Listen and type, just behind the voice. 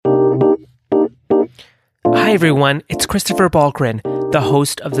Hi everyone, it's Christopher Balgren, the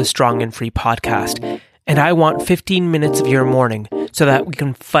host of the Strong and Free podcast, and I want 15 minutes of your morning so that we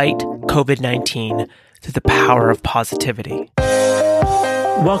can fight COVID-19 through the power of positivity.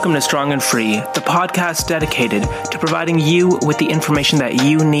 Welcome to Strong and Free, the podcast dedicated to providing you with the information that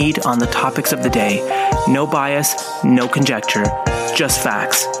you need on the topics of the day. No bias, no conjecture, just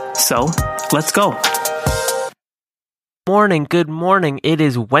facts. So, let's go. Good morning. It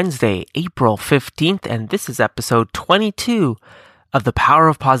is Wednesday, April 15th, and this is episode 22 of the Power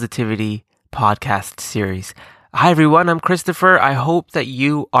of Positivity podcast series. Hi everyone, I'm Christopher. I hope that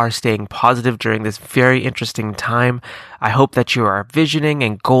you are staying positive during this very interesting time. I hope that you are visioning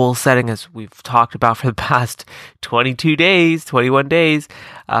and goal setting as we've talked about for the past 21 days.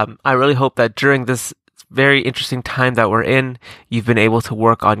 I really hope that during this very interesting time that we're in, you've been able to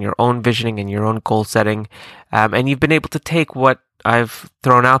work on your own visioning and your own goal setting, and you've been able to take what I've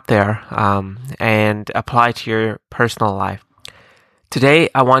thrown out there and apply to your personal life. Today,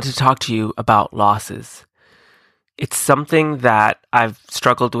 I want to talk to you about losses. It's something that I've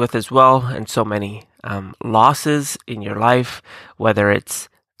struggled with as well, and so many losses in your life, whether it's,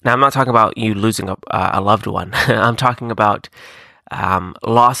 now I'm not talking about you losing a loved one, I'm talking about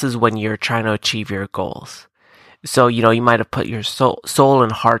losses when you're trying to achieve your goals. So, you might have put your soul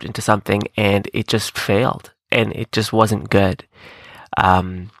and heart into something and it just failed and it just wasn't good.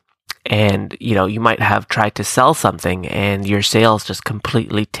 And, you might have tried to sell something and your sales just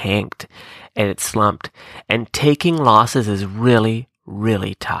completely tanked and it slumped. And taking losses is really,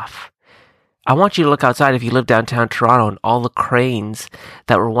 really tough. I want you to look outside if you live downtown Toronto and all the cranes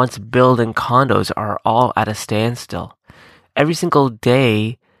that were once building condos are all at a standstill. Every single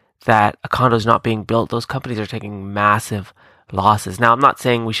day that a condo is not being built, those companies are taking massive losses. Now, I'm not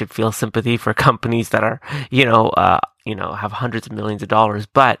saying we should feel sympathy for companies that are, have hundreds of millions of dollars,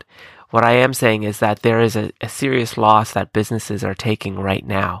 but what I am saying is that there is a serious loss that businesses are taking right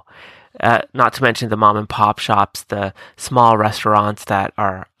now. Not to mention the mom and pop shops, the small restaurants that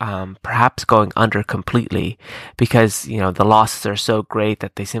are perhaps going under completely because, the losses are so great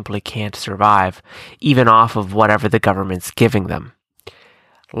that they simply can't survive, even off of whatever the government's giving them.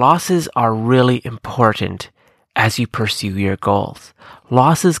 Losses are really important as you pursue your goals.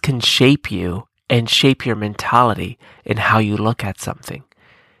 Losses can shape you and shape your mentality in how you look at something.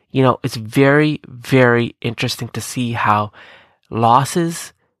 It's very, very interesting to see how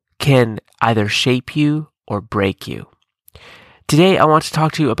losses can either shape you or break you. Today, I want to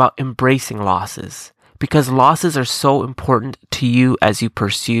talk to you about embracing losses because losses are so important to you as you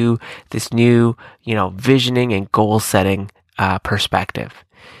pursue this new, visioning and goal setting perspective.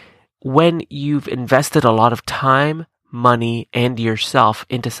 When you've invested a lot of time, money, and yourself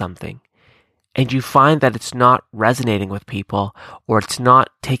into something, and you find that it's not resonating with people or it's not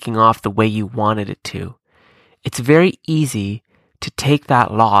taking off the way you wanted it to, it's very easy to take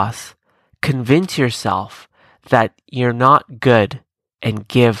that loss, convince yourself that you're not good, and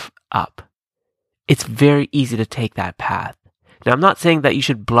give up. It's very easy to take that path. Now, I'm not saying that you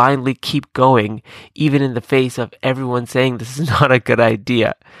should blindly keep going, even in the face of everyone saying this is not a good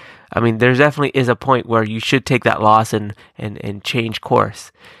idea. I mean, there definitely is a point where you should take that loss and change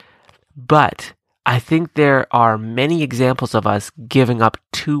course. But I think there are many examples of us giving up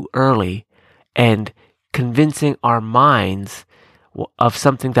too early and convincing our minds of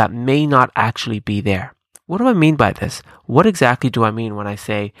something that may not actually be there. What do I mean by this? What exactly do I mean when I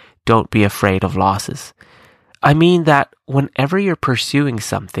say don't be afraid of losses? I mean that whenever you're pursuing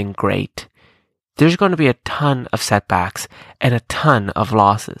something great, there's going to be a ton of setbacks and a ton of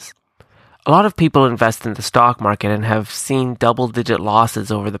losses. A lot of people invest in the stock market and have seen double-digit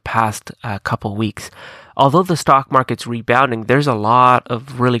losses over the past couple weeks. Although the stock market's rebounding, there's a lot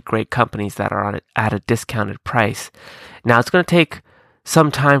of really great companies that are at a discounted price. Now, it's going to take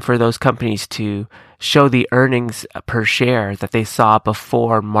some time for those companies to show the earnings per share that they saw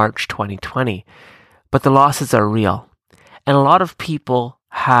before March 2020. But the losses are real. And a lot of people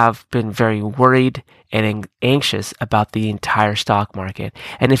have been very worried and anxious about the entire stock market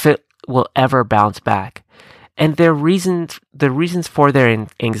and if it will ever bounce back. And the reasons for their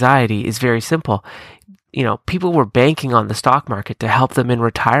anxiety is very simple. People were banking on the stock market to help them in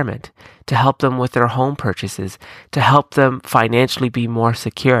retirement, to help them with their home purchases, to help them financially be more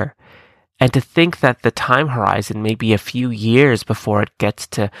secure. And to think that the time horizon may be a few years before it gets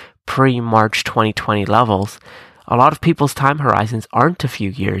to pre-March 2020 levels, a lot of people's time horizons aren't a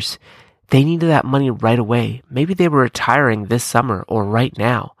few years. They needed that money right away. Maybe they were retiring this summer or right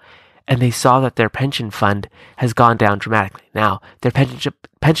now, and they saw that their pension fund has gone down dramatically. Now, their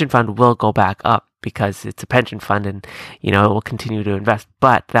pension fund will go back up because it's a pension fund and, it will continue to invest.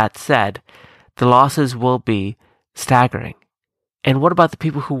 But that said, the losses will be staggering. And what about the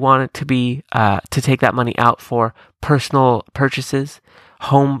people who want it to be, to take that money out for personal purchases,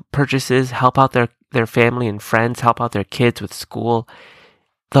 home purchases, help out their family and friends, help out their kids with school?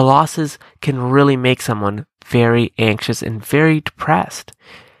 The losses can really make someone very anxious and very depressed.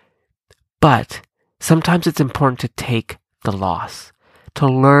 But sometimes it's important to take the loss, to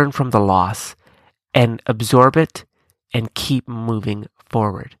learn from the loss and absorb it and keep moving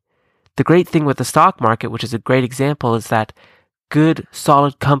forward. The great thing with the stock market, which is a great example, is that good,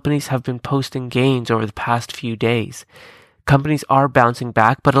 solid companies have been posting gains over the past few days. Companies are bouncing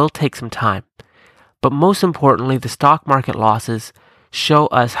back, but it'll take some time. But most importantly, the stock market losses show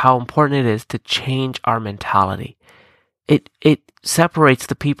us how important it is to change our mentality. It separates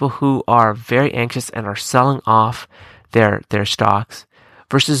the people who are very anxious and are selling off their stocks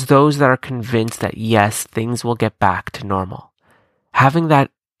versus those that are convinced that yes, things will get back to normal. Having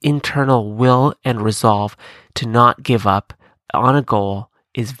that internal will and resolve to not give up on a goal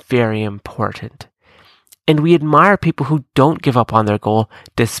is very important. And we admire people who don't give up on their goal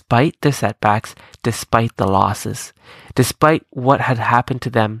despite the setbacks, despite the losses, despite what had happened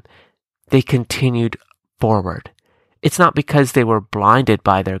to them, they continued forward. It's not because they were blinded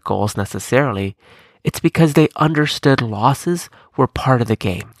by their goals necessarily. It's because they understood losses were part of the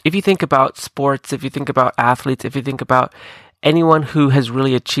game. If you think about sports, if you think about athletes, if you think about anyone who has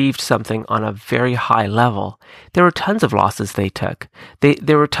really achieved something on a very high level, there were tons of losses they took.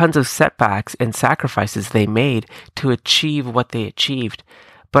 There were tons of setbacks and sacrifices they made to achieve what they achieved.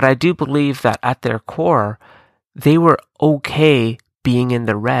 But I do believe that at their core, they were okay being in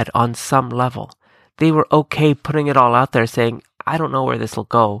the red on some level. They were okay putting it all out there saying, I don't know where this will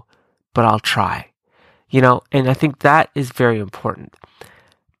go, but I'll try. And I think that is very important.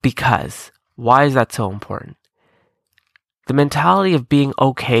 Because why is that so important? The mentality of being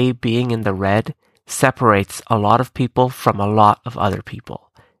okay being in the red separates a lot of people from a lot of other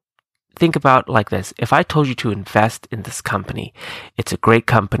people. Think about like this. If I told you to invest in this company, it's a great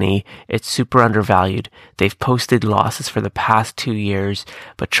company, it's super undervalued, they've posted losses for the past 2 years,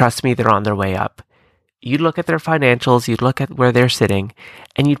 but trust me, they're on their way up. You'd look at their financials, you'd look at where they're sitting,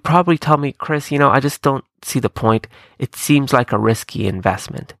 and you'd probably tell me, Chris, I just don't see the point. It seems like a risky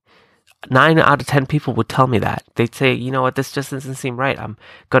investment. 9 out of 10 people would tell me that. They'd say, you know what, this just doesn't seem right. I'm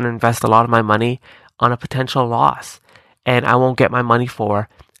going to invest a lot of my money on a potential loss, and I won't get my money for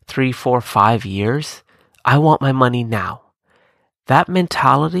 3, 4, 5 years. I want my money now. That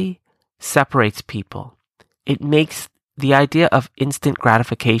mentality separates people. It makes the idea of instant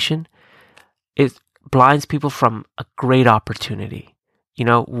gratification, it blinds people from a great opportunity.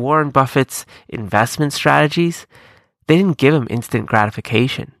 Warren Buffett's investment strategies, they didn't give him instant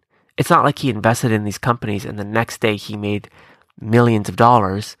gratification. It's not like he invested in these companies and the next day he made millions of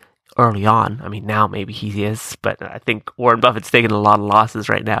dollars early on. I mean, now maybe he is, but I think Warren Buffett's taking a lot of losses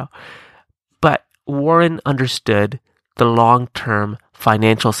right now. But Warren understood the long-term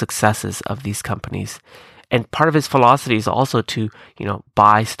financial successes of these companies. And part of his philosophy is also to,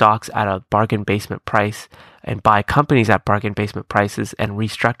 buy stocks at a bargain basement price and buy companies at bargain basement prices and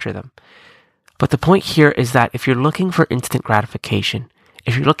restructure them. But the point here is that if you're looking for instant gratification,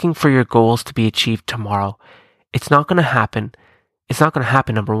 if you're looking for your goals to be achieved tomorrow, it's not going to happen. It's not going to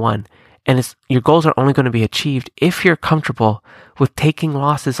happen, number one. And your goals are only going to be achieved if you're comfortable with taking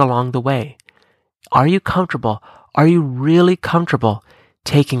losses along the way. Are you comfortable? Are you really comfortable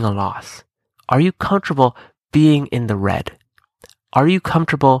taking a loss? Are you comfortable being in the red? Are you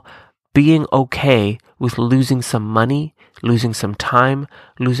comfortable being okay with losing some money, losing some time,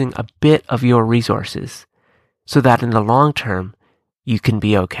 losing a bit of your resources so that in the long term, you can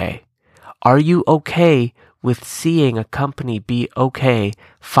be okay? Are you okay with seeing a company be okay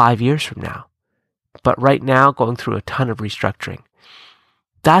 5 years from now, but right now going through a ton of restructuring?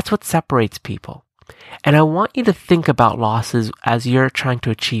 That's what separates people. And I want you to think about losses as you're trying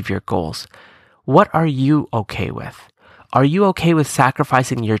to achieve your goals. What are you okay with? Are you okay with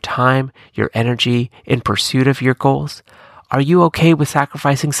sacrificing your time, your energy in pursuit of your goals? Are you okay with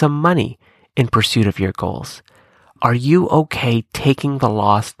sacrificing some money in pursuit of your goals? Are you okay taking the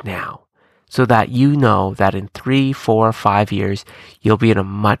loss now so that you know that in 3, 4, 5 years, you'll be in a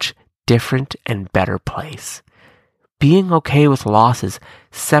much different and better place? Being okay with losses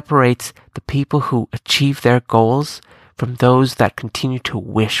separates the people who achieve their goals from those that continue to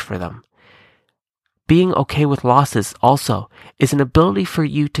wish for them. Being okay with losses also is an ability for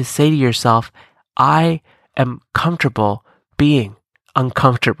you to say to yourself, I am comfortable being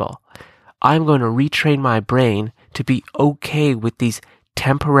uncomfortable. I'm going to retrain my brain to be okay with these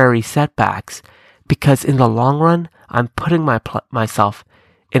temporary setbacks because in the long run, I'm putting myself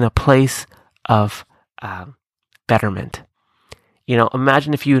in a place of betterment. You know,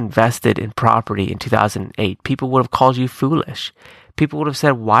 imagine if you invested in property in 2008. People would have called you foolish. People would have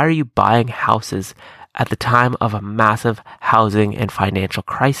said, why are you buying houses at the time of a massive housing and financial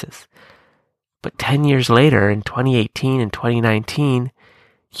crisis? But 10 years later, in 2018 and 2019,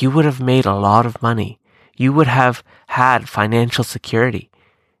 you would have made a lot of money. You would have had financial security.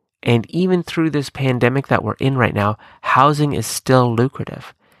 And even through this pandemic that we're in right now, housing is still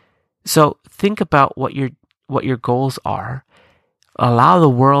lucrative. So think about what your goals are. Allow the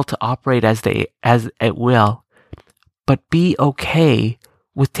world to operate as it will, but be okay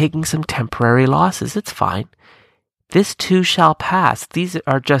with taking some temporary losses. It's fine. This too shall pass. These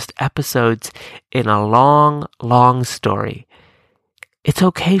are just episodes in a long, long story. It's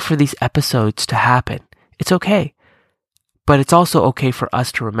okay for these episodes to happen. It's okay. But it's also okay for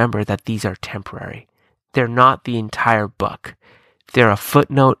us to remember that these are temporary. They're not the entire book. They're a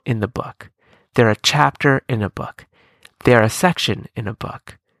footnote in the book. They're a chapter in a book. They're a section in a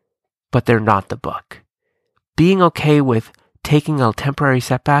book. But they're not the book. Being okay with taking a temporary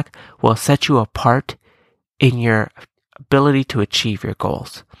setback will set you apart in your ability to achieve your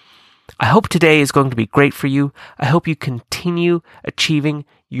goals. I hope today is going to be great for you. I hope you continue achieving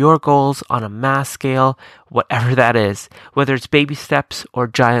your goals on a mass scale, whatever that is, whether it's baby steps or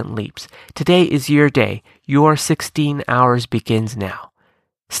giant leaps. Today is your day. Your 16 hours begins now.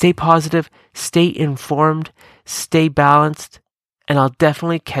 Stay positive, stay informed, stay balanced, and I'll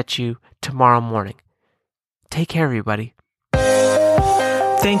definitely catch you tomorrow morning. Take care, everybody.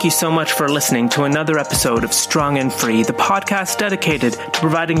 Thank you so much for listening to another episode of Strong and Free, the podcast dedicated to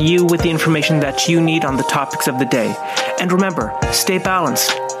providing you with the information that you need on the topics of the day. And remember, stay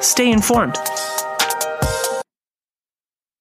balanced, stay informed.